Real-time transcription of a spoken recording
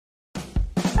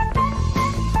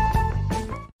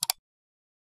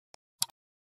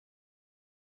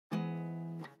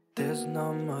There's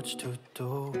not much to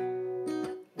do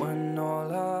when all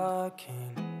I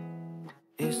can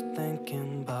is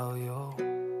thinking about you.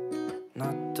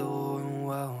 Not doing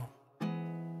well,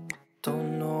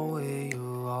 don't know where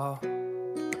you are,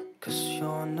 'cause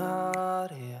you're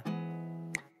not here.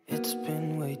 It's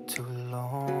been way too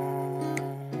long.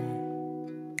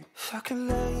 If I could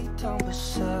lay down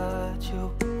beside you,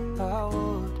 I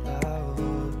would,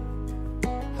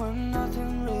 when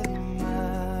nothing really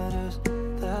matters,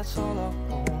 that's all I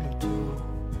wanna do.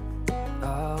 I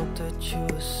hope that you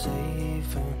are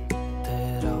safe and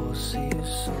that I will see you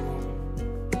soon.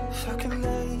 If I could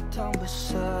lay down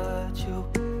beside you,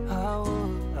 I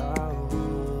would, I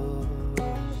would,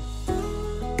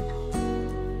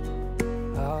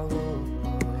 I would,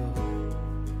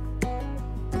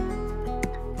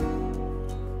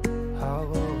 I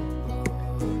would.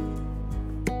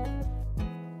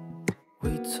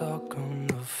 We talk on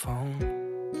the phone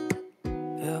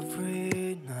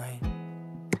every night.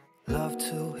 Love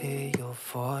to hear your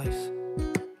voice,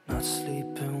 not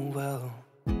sleeping well.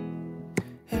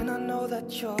 And I know that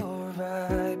you're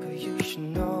right, but you should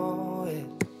know it.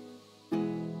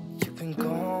 You've been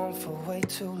gone for way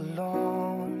too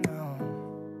long now.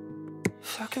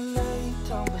 If I could lay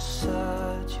down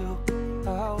beside you, I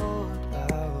would,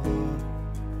 I would.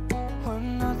 When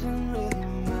nothing really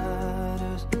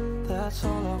matters, that's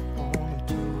all I wanna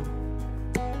do.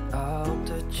 I hope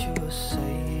that you are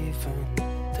safe and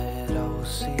that I will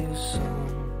see you soon.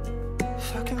 If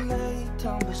I could lay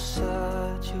down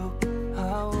beside you, I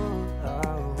would,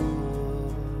 I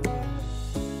would.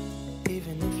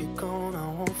 Even if you're gone, I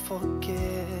won't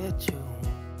forget you.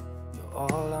 You're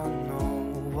all I know,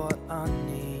 what I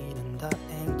need, and that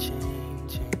ain't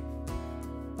changing.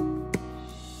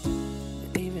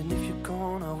 And even if you're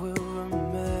gone, I will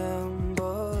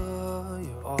remember.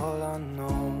 You're all I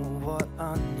know, what I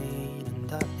need, and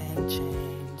that ain't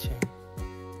changing.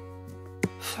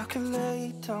 If I could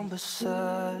lay down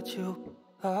beside you,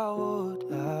 I would,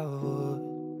 I would.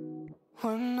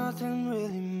 When nothing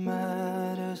really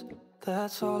matters,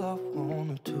 that's all I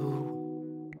wanna do.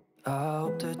 I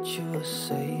hope that you are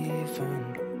safe and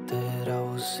that I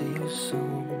will see you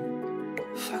soon.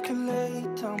 If I could lay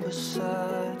down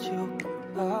beside you,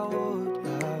 I would,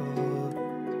 I would.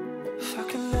 If I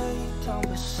could lay down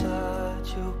beside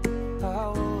you, I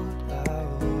would, I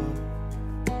would.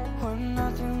 When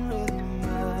nothing really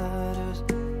matters,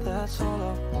 that's all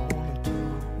I wanna do.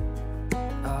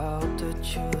 I hope that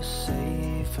you are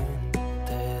safe and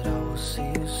that I will see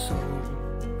you soon.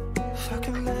 If I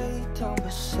could lay down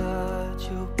beside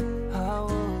you, I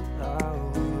would, I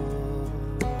would,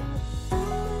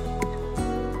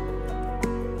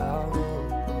 I would,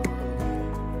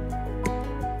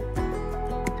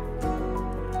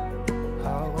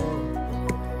 I would.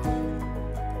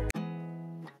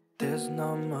 There's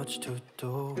not much to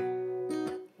do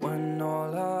when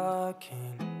all I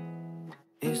can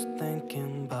is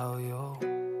thinking about you.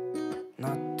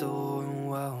 Not doing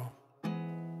well,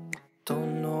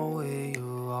 don't know where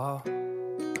you are,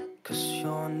 'cause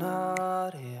you're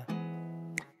not here.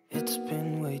 It's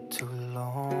been way too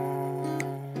long.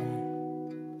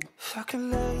 If I could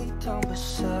lay down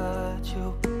beside you,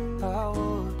 I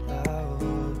would, I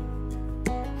would.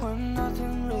 When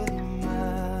nothing really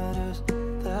matters,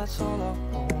 that's all I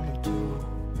wanna do.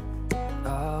 I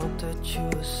hope that you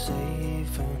are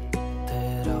safe and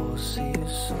that I will see you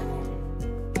soon.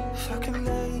 If I could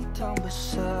lay down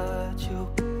beside you,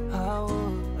 I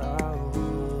would, I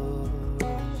would,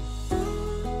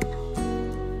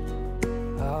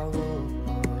 I would,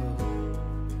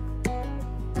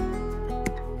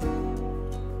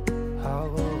 I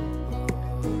would.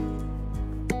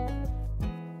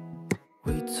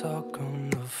 We talk on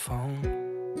the phone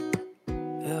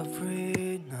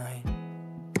every night.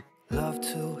 Love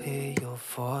to hear your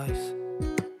voice,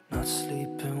 not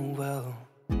sleeping well.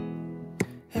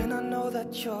 And I know that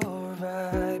you're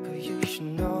right, but you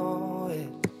should know it.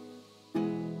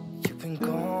 You've been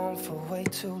gone for way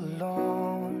too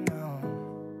long now.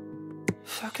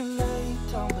 If I could lay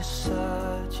down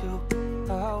beside you,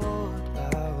 I would,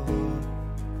 I would.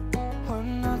 When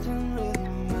nothing really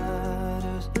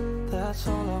matters, that's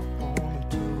all I wanna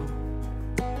do.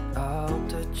 I hope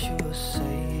that you are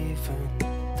safe and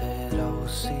that I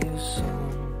will see you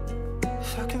soon.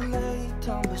 If I could lay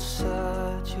down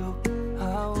beside you, I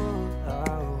would,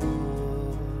 I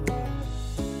would.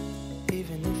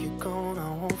 Even if you're gone,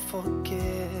 I won't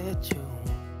forget you.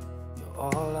 You're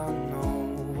all I know,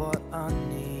 what I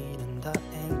need, and that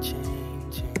ain't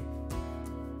changing.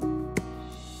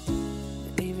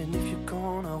 And even if you're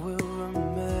gone, I will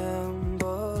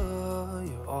remember.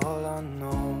 You're all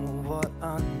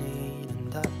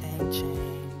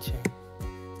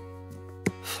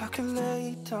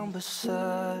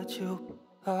beside you.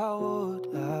 I would.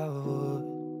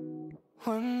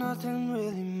 When nothing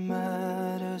really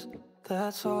matters,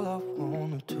 that's all I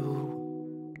wanna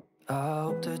do. I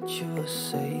hope that you're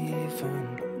safe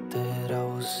and that I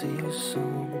will see you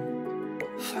soon.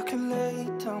 If I could lay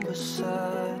down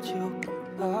beside you,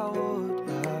 I would.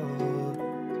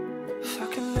 If I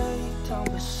could lay down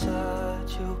beside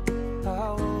you, I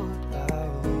would.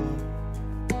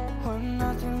 When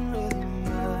nothing really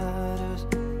matters,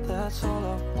 that's all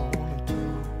I wanna do.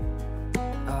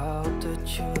 I hope that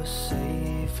you're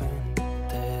safe and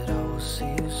that I will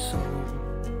see you soon.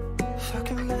 If I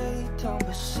could lay down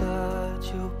beside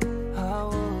you, I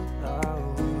would.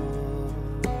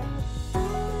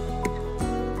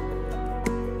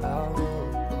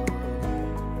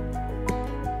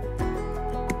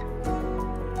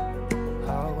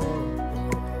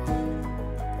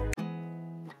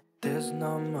 There's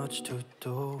not much to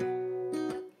do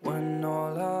when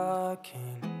all I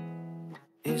can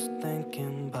is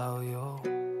thinking about you.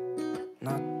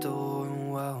 Not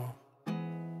doing well,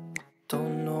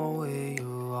 don't know where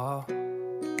you are,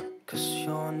 'cause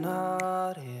you're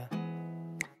not here.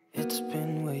 It's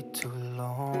been way too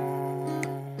long.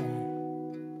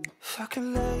 If I could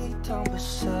lay down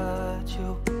beside you,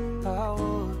 I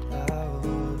would.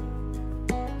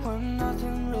 When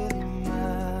nothing really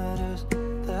matters,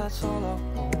 that's all I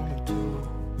wanna do.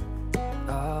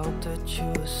 I hope that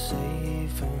you're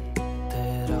safe and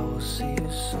that I will see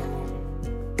you soon.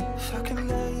 If I could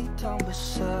lay down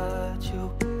beside you,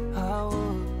 I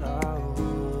would.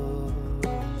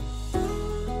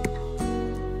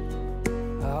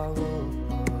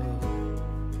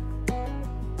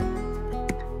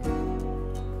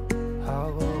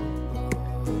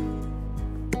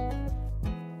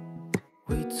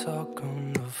 We talk on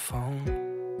the phone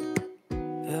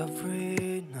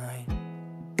every night.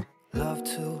 Love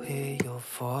to hear your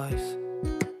voice.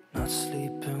 Not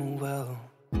sleeping well,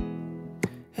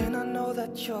 and I know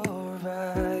that you're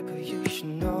right, but you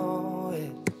should know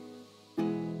it.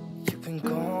 You've been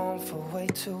gone for way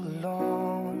too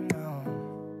long now.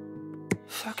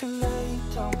 If I could lay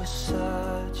down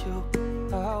beside you,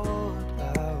 I would.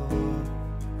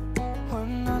 When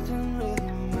nothing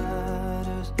really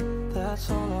matters, that's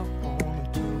all I wanna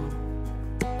do.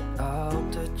 I hope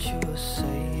that you're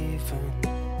safe and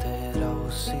that I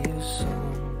will see you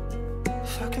soon.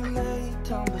 If I could lay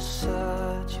down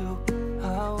beside you, I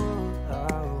would.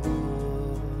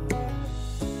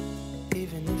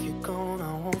 Even if you're gone, I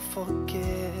won't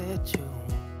forget you.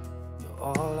 You're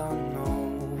all I know,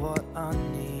 what I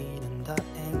need, and that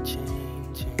ain't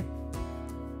changing.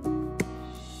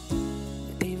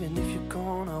 And even if you're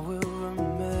gone, I will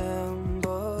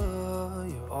remember.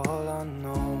 You're all I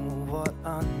know, what I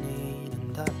need, and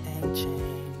that ain't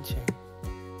changing.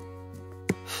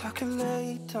 If I could lay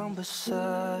down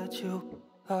beside you,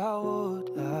 I would.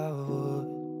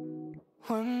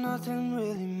 When nothing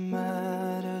really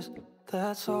matters,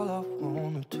 that's all I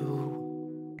wanna do.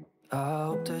 I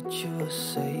hope that you're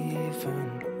safe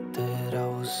and that I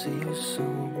will see you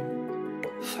soon.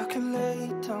 If I could lay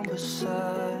down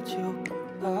beside you,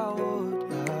 I would.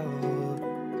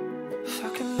 If I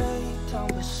could lay down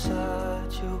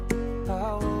beside you, I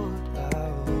would.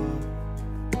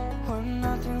 When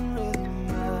nothing really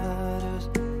matters,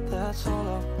 that's all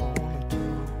I wanna do.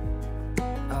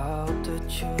 I hope that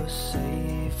you're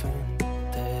safe and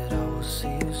that I will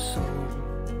see you soon.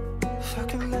 If I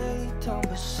could lay down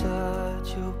beside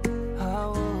you, I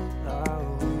would.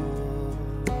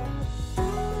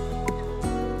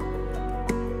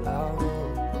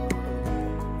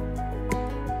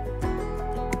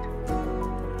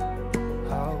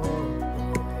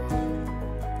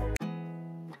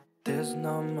 There's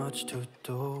not much to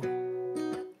do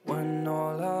when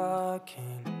all I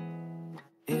can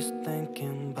is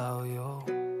thinking about you.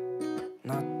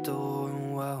 Not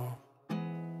doing well,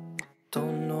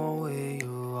 don't know where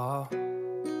you are,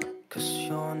 'cause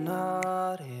you're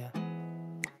not here.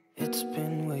 It's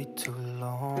been way too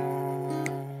long.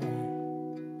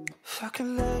 If I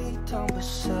could lay down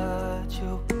beside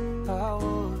you, I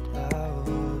would.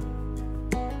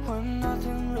 When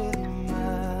nothing really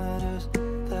matters,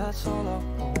 that's all I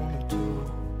wanna do.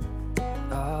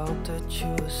 I hope that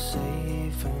you're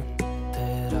safe and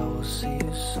that I will see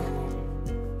you soon.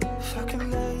 If I could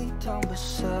lay down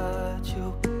beside you,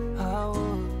 I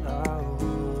would.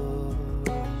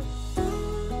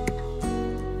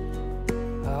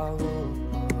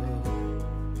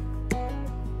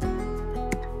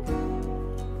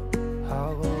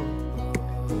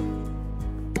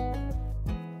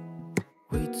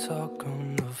 We talk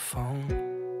on the phone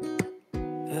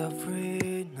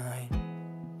every night.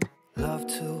 Love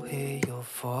to hear your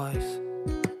voice.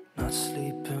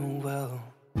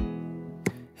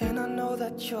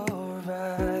 that you're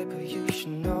right, but you should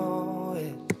know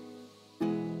it.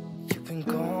 You've been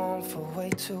gone for way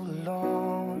too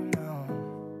long now.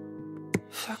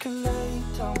 If I could lay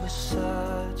down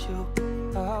beside you,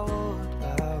 I would.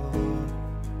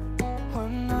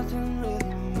 When nothing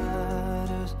really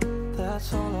matters,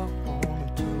 that's all I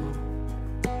wanna do.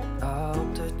 I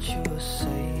hope that you are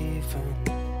safe and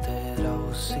that I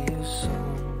will see you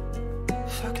soon.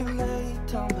 If I could lay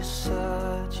down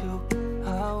beside you,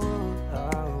 I would.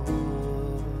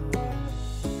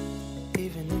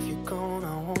 Even if you're gone,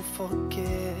 I won't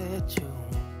forget you.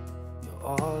 You're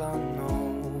all I know,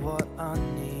 what I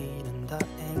need, and that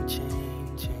ain't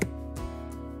changing.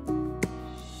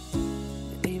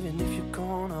 And even if you're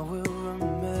gone, I will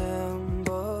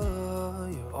remember.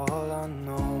 You're all I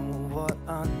know, what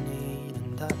I need,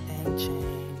 and that ain't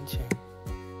changing.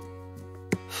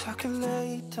 If I could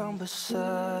lay down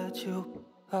beside you,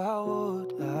 I would.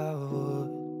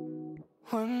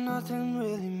 When nothing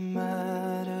really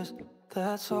matters,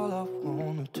 that's all I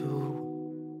wanna do.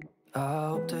 I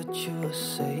hope that you are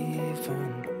safe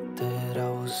and that I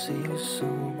will see you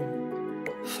soon.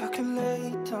 If I could lay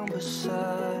down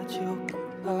beside you,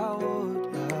 I would.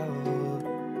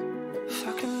 If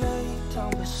I could lay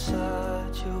down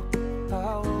beside you,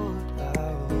 I would.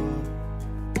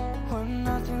 When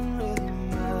nothing really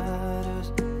matters,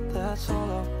 that's all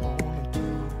I wanna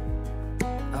do.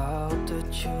 I hope that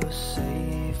you are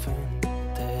safe and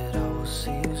that I will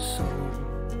see you soon.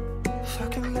 If I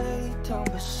could lay down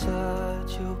beside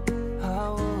you, I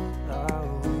would.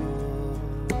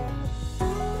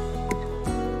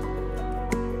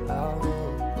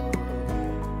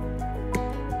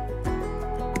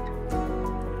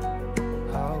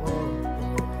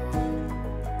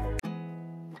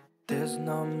 There's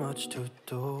not much to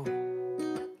do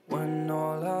when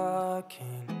all I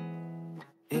can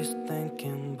is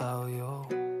thinking about you.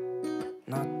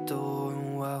 Not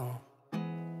doing well,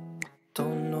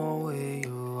 don't know where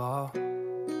you are,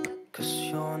 'cause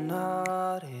you're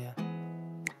not here.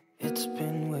 It's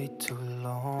been way too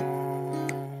long.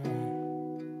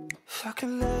 If I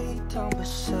could lay down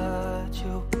beside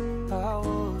you, I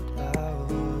would.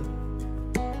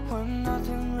 When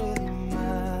nothing really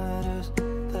matters,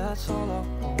 that's all I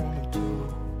wanna do.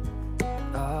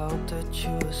 I hope that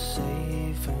you are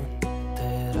safe and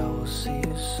that I will see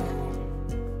you soon.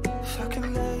 If I could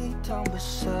lay down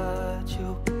beside you,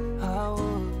 I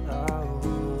would.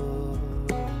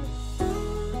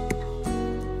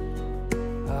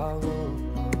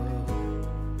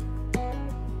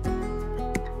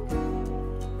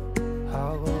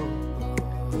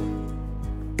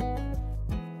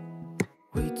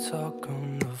 We talk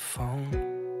on the phone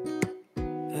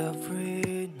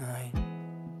every night.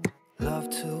 Love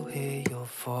to hear your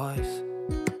voice.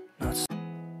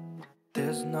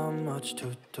 There's not much to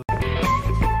do.